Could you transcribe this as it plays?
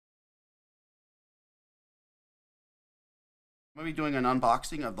I'm going to be doing an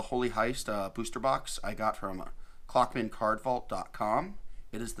unboxing of the Holy Heist booster box I got from clockmancardvault.com.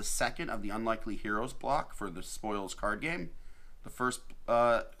 It is the second of the Unlikely Heroes block for the Spoils card game. The first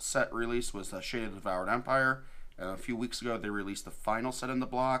set release was Shade of the Devoured Empire. A few weeks ago, they released the final set in the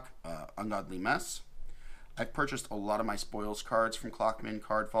block, Ungodly Mess. I've purchased a lot of my Spoils cards from Clockman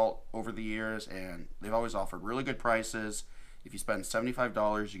Card Vault over the years, and they've always offered really good prices. If you spend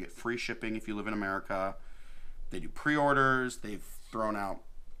 $75, you get free shipping if you live in America. They do pre-orders. They've thrown out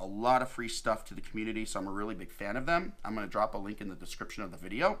a lot of free stuff to the community, so I'm a really big fan of them. I'm going to drop a link in the description of the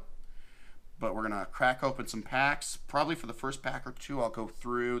video. But we're going to crack open some packs. Probably for the first pack or two, I'll go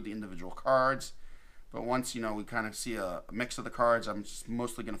through the individual cards. But once, we kind of see a mix of the cards, I'm just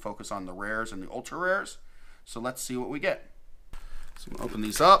mostly going to focus on the rares and the ultra rares. So let's see what we get. So I'm going to open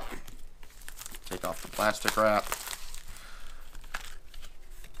these up. Take off the plastic wrap.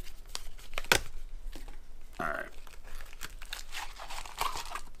 Alright.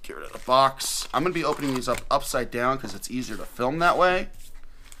 Get rid of the box. I'm going to be opening these up upside down because it's easier to film that way.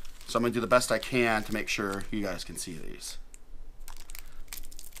 So I'm going to do the best I can to make sure you guys can see these.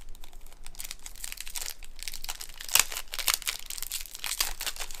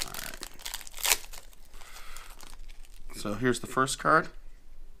 Alright. So here's the first card.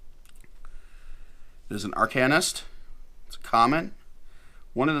 It is an Arcanist. It's a common.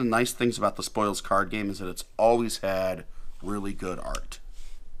 One of the nice things about the Spoils card game is that it's always had really good art.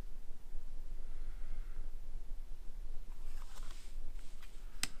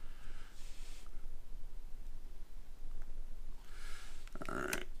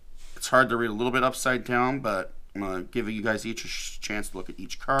 Alright. It's hard to read a little bit upside down, but I'm going to give you guys each a chance to look at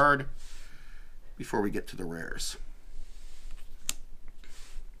each card before we get to the rares.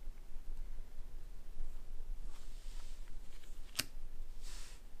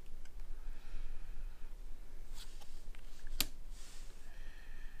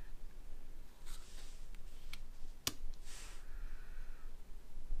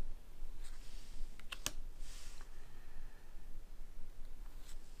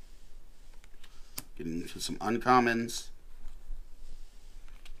 Getting into some uncommons.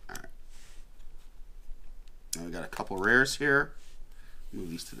 Alright. Now we got a couple rares here. Move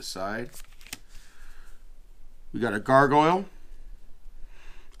these to the side. We got a Gargoyle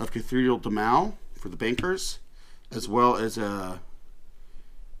of Cathedral Demal for the bankers, as well as I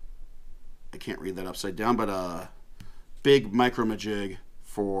can't read that upside down, but a big micro-majig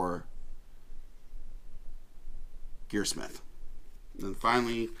for Gearsmith. And then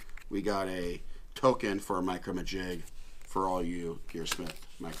finally, we got a token for a micro-majig for all you Gearsmith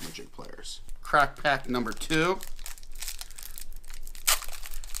micro-majig players. Crack pack number 2.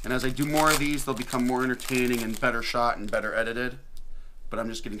 And as I do more of these, they'll become more entertaining and better shot and better edited. But I'm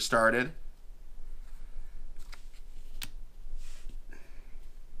just getting started.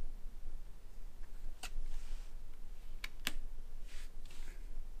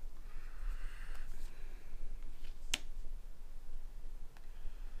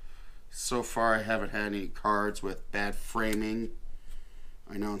 So far, I haven't had any cards with bad framing.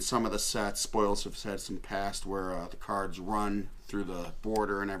 I know in some of the sets, Spoils have had some past where the cards run through the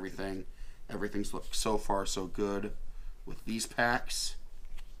border and everything. Everything's looked so far so good with these packs.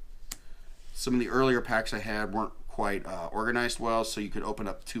 Some of the earlier packs I had weren't quite organized well, so you could open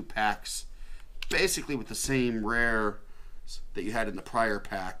up 2 packs basically with the same rare that you had in the prior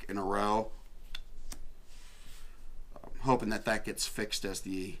pack in a row. I'm hoping that that gets fixed as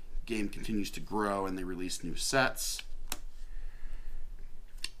the game continues to grow and they release new sets.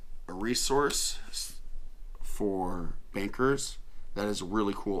 A resource for bankers. That is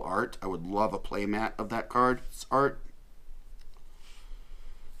really cool art. I would love a playmat of that card's art.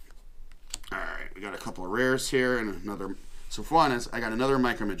 Alright, we got a couple of rares here and another. So for one, I got another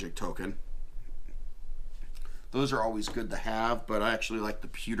micro-majig token. Those are always good to have, but I actually like the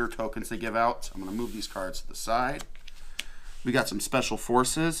pewter tokens they give out. So I'm going to move these cards to the side. We got some special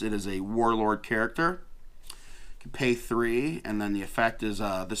forces. It is a warlord character. You can pay 3, and then the effect is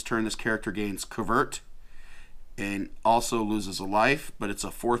this turn this character gains covert and also loses a life, but it's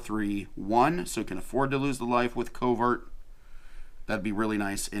a 4/3/1, so you can afford to lose the life with covert. That'd be really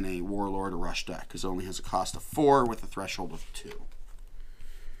nice in a warlord or rush deck because it only has a cost of 4 with a threshold of 2.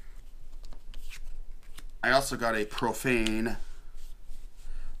 I also got a profane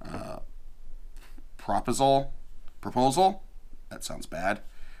proposal. That sounds bad.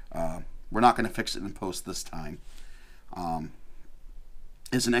 We're not going to fix it in post this time.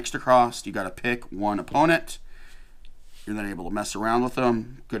 It's an extra cost. You got to pick one opponent. You're then able to mess around with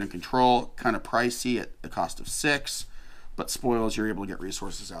them. Good in control. Kind of pricey at the cost of 6. But Spoils, you're able to get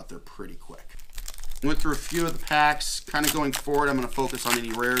resources out there pretty quick. Went through a few of the packs. Kind of going forward, I'm going to focus on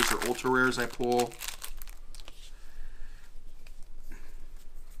any rares or ultra rares I pull.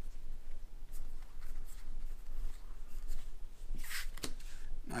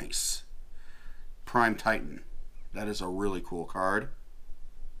 Nice. Prime Titan. That is a really cool card.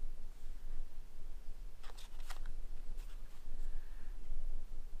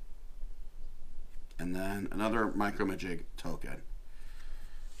 And then another Micromajig token.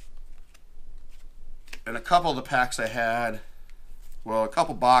 And a couple of the packs I had, well, a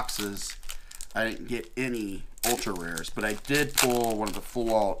couple boxes, I didn't get any ultra rares, but I did pull one of the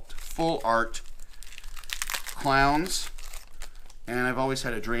full art clowns. And I've always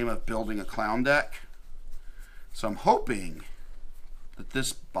had a dream of building a clown deck. So I'm hoping that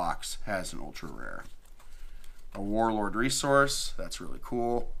this box has an ultra rare. A Warlord resource, that's really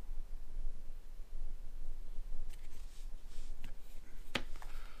cool.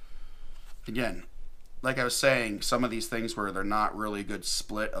 Again, like I was saying, some of these things where they're not really a good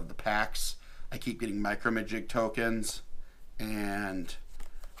split of the packs, I keep getting Micromajig tokens, and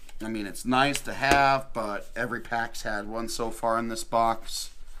I mean, it's nice to have, but every pack's had one so far in this box,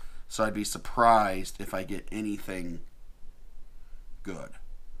 so I'd be surprised if I get anything good.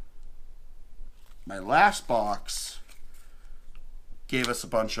 My last box gave us a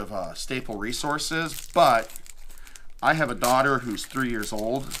bunch of staple resources, but I have a daughter who's 3 years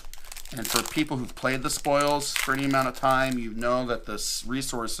old, and for people who've played the Spoils for any amount of time, you know that the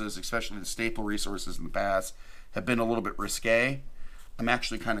resources, especially the staple resources in the past, have been a little bit risque. I'm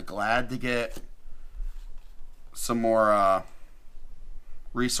actually kind of glad to get some more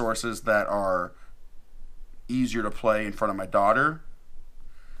resources that are easier to play in front of my daughter.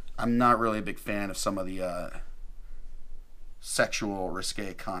 I'm not really a big fan of some of the sexual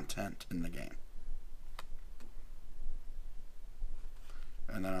risque content in the game.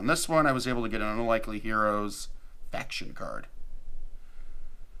 And then on this one, I was able to get an Unlikely Heroes faction card.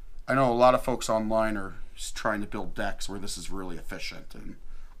 I know a lot of folks online are trying to build decks where this is really efficient, and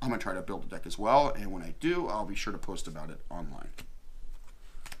I'm going to try to build a deck as well, and when I do, I'll be sure to post about it online.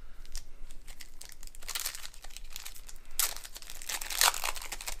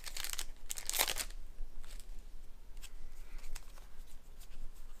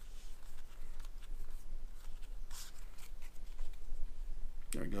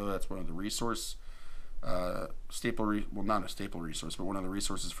 There we go. That's one of the resource well, not a staple resource, but one of the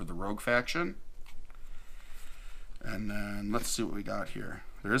resources for the Rogue faction. And then let's see what we got here.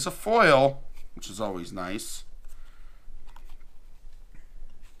 There is a foil, which is always nice.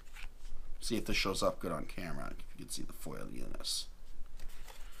 See if this shows up good on camera. If you can see the foil in this.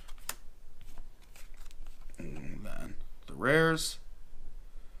 And then the rares.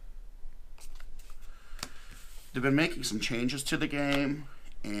 They've been making some changes to the game.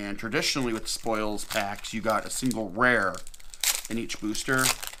 And traditionally with Spoils packs, you got a single rare in each booster.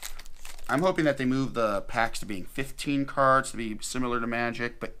 I'm hoping that they move the packs to being 15 cards to be similar to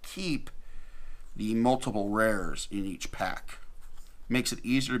Magic, but keep the multiple rares in each pack. Makes it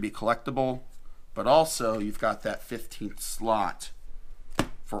easier to be collectible, but also you've got that 15th slot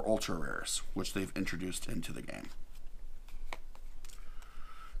for ultra rares, which they've introduced into the game.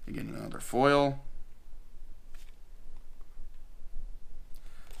 Again, another foil.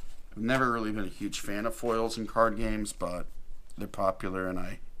 I've never really been a huge fan of foils in card games, but they're popular, and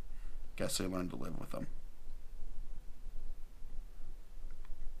I guess I learned to live with them.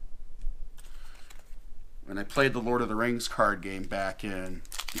 When I played the Lord of the Rings card game back in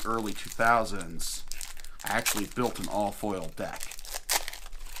the early 2000s, I actually built an all-foil deck.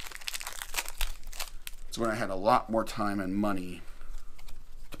 It's when I had a lot more time and money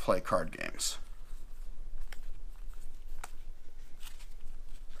to play card games.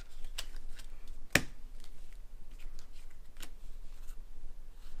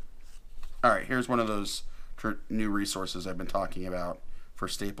 Alright, here's one of those new resources I've been talking about for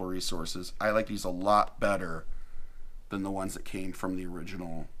staple resources. I like these a lot better than the ones that came from the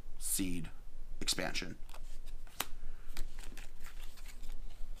original Seed expansion.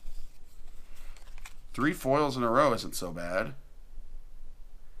 Three foils in a row isn't so bad.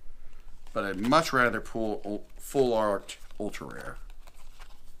 But I'd much rather pull full art ultra rare.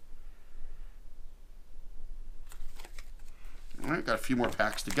 Alright, got a few more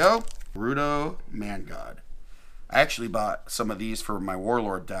packs to go. Rudo Man God. I actually bought some of these for my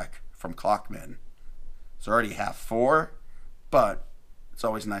Warlord deck from Clockman. So I already have 4, but it's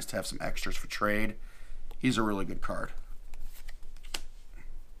always nice to have some extras for trade. He's a really good card.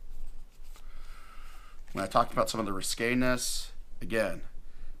 When I talked about some of the risqueness, again,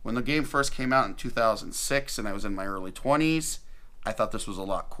 when the game first came out in 2006 and I was in my early 20s, I thought this was a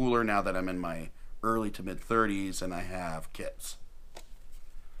lot cooler now that I'm in my early to mid 30s, and I have kits.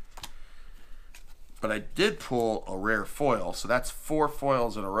 But I did pull a rare foil, so that's 4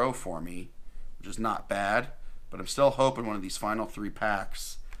 foils in a row for me, which is not bad. But I'm still hoping one of these final 3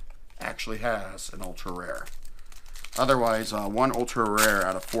 packs actually has an ultra rare. Otherwise, 1 ultra rare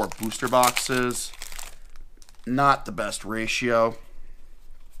out of 4 booster boxes, not the best ratio.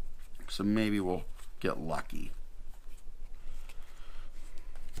 So maybe we'll get lucky.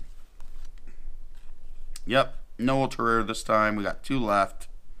 Yep, no ultra rare this time. We got 2 left.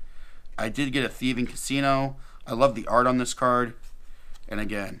 I did get a Thieving Casino. I love the art on this card. And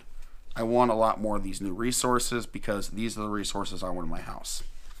again, I want a lot more of these new resources because these are the resources I want in my house.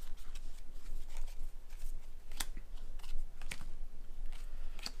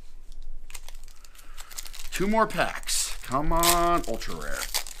 Two more packs. Come on, ultra rare.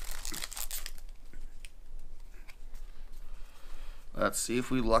 Let's see if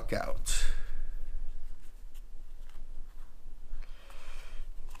we luck out.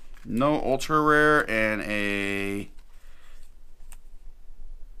 No ultra rare and a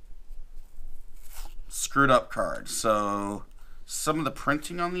screwed up card. So some of the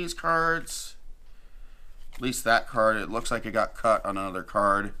printing on these cards, at least that card, it looks like it got cut on another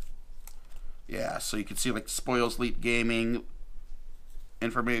card. Yeah, so you can see like Spoils Leap Gaming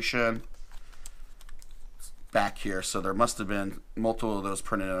information back here. So there must have been multiple of those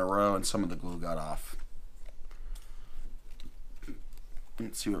printed in a row and some of the glue got off.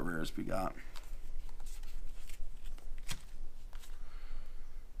 Let's see what rares we got.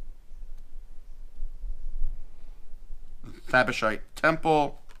 Fabishite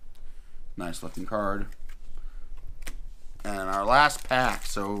Temple. Nice looking card. And our last pack.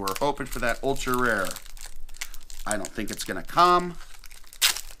 So we're hoping for that ultra rare. I don't think it's going to come.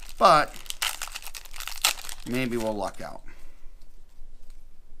 But maybe we'll luck out.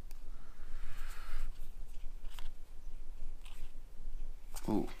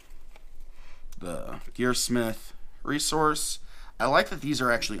 Ooh, the Gearsmith resource. I like that these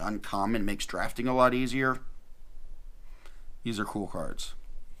are actually uncommon. Makes drafting a lot easier. These are cool cards.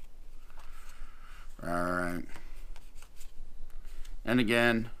 Alright. And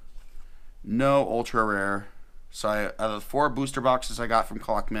again, no ultra rare. So out of the 4 booster boxes I got from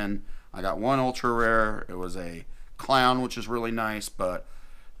Clockman, I got 1 ultra rare. It was a clown, which is really nice, but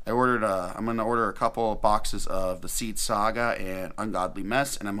I'm going to order a couple of boxes of the Seed Saga and Ungodly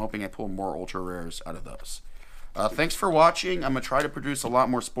Mess, and I'm hoping I pull more ultra rares out of those. Thanks for watching. I'm going to try to produce a lot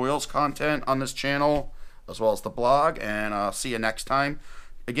more Spoils content on this channel, as well as the blog, and I'll see you next time.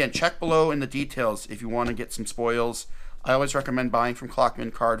 Again, check below in the details if you want to get some Spoils. I always recommend buying from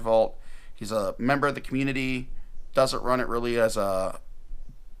Clockman Card Vault. He's a member of the community, doesn't run it really as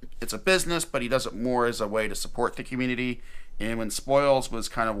it's a business, but he does it more as a way to support the community. And when Spoils was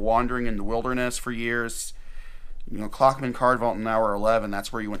kind of wandering in the wilderness for years, you know, Clockman Card Vault in hour 11,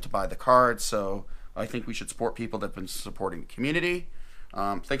 that's where you went to buy the cards. So I think we should support people that have been supporting the community.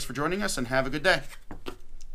 Thanks for joining us and have a good day.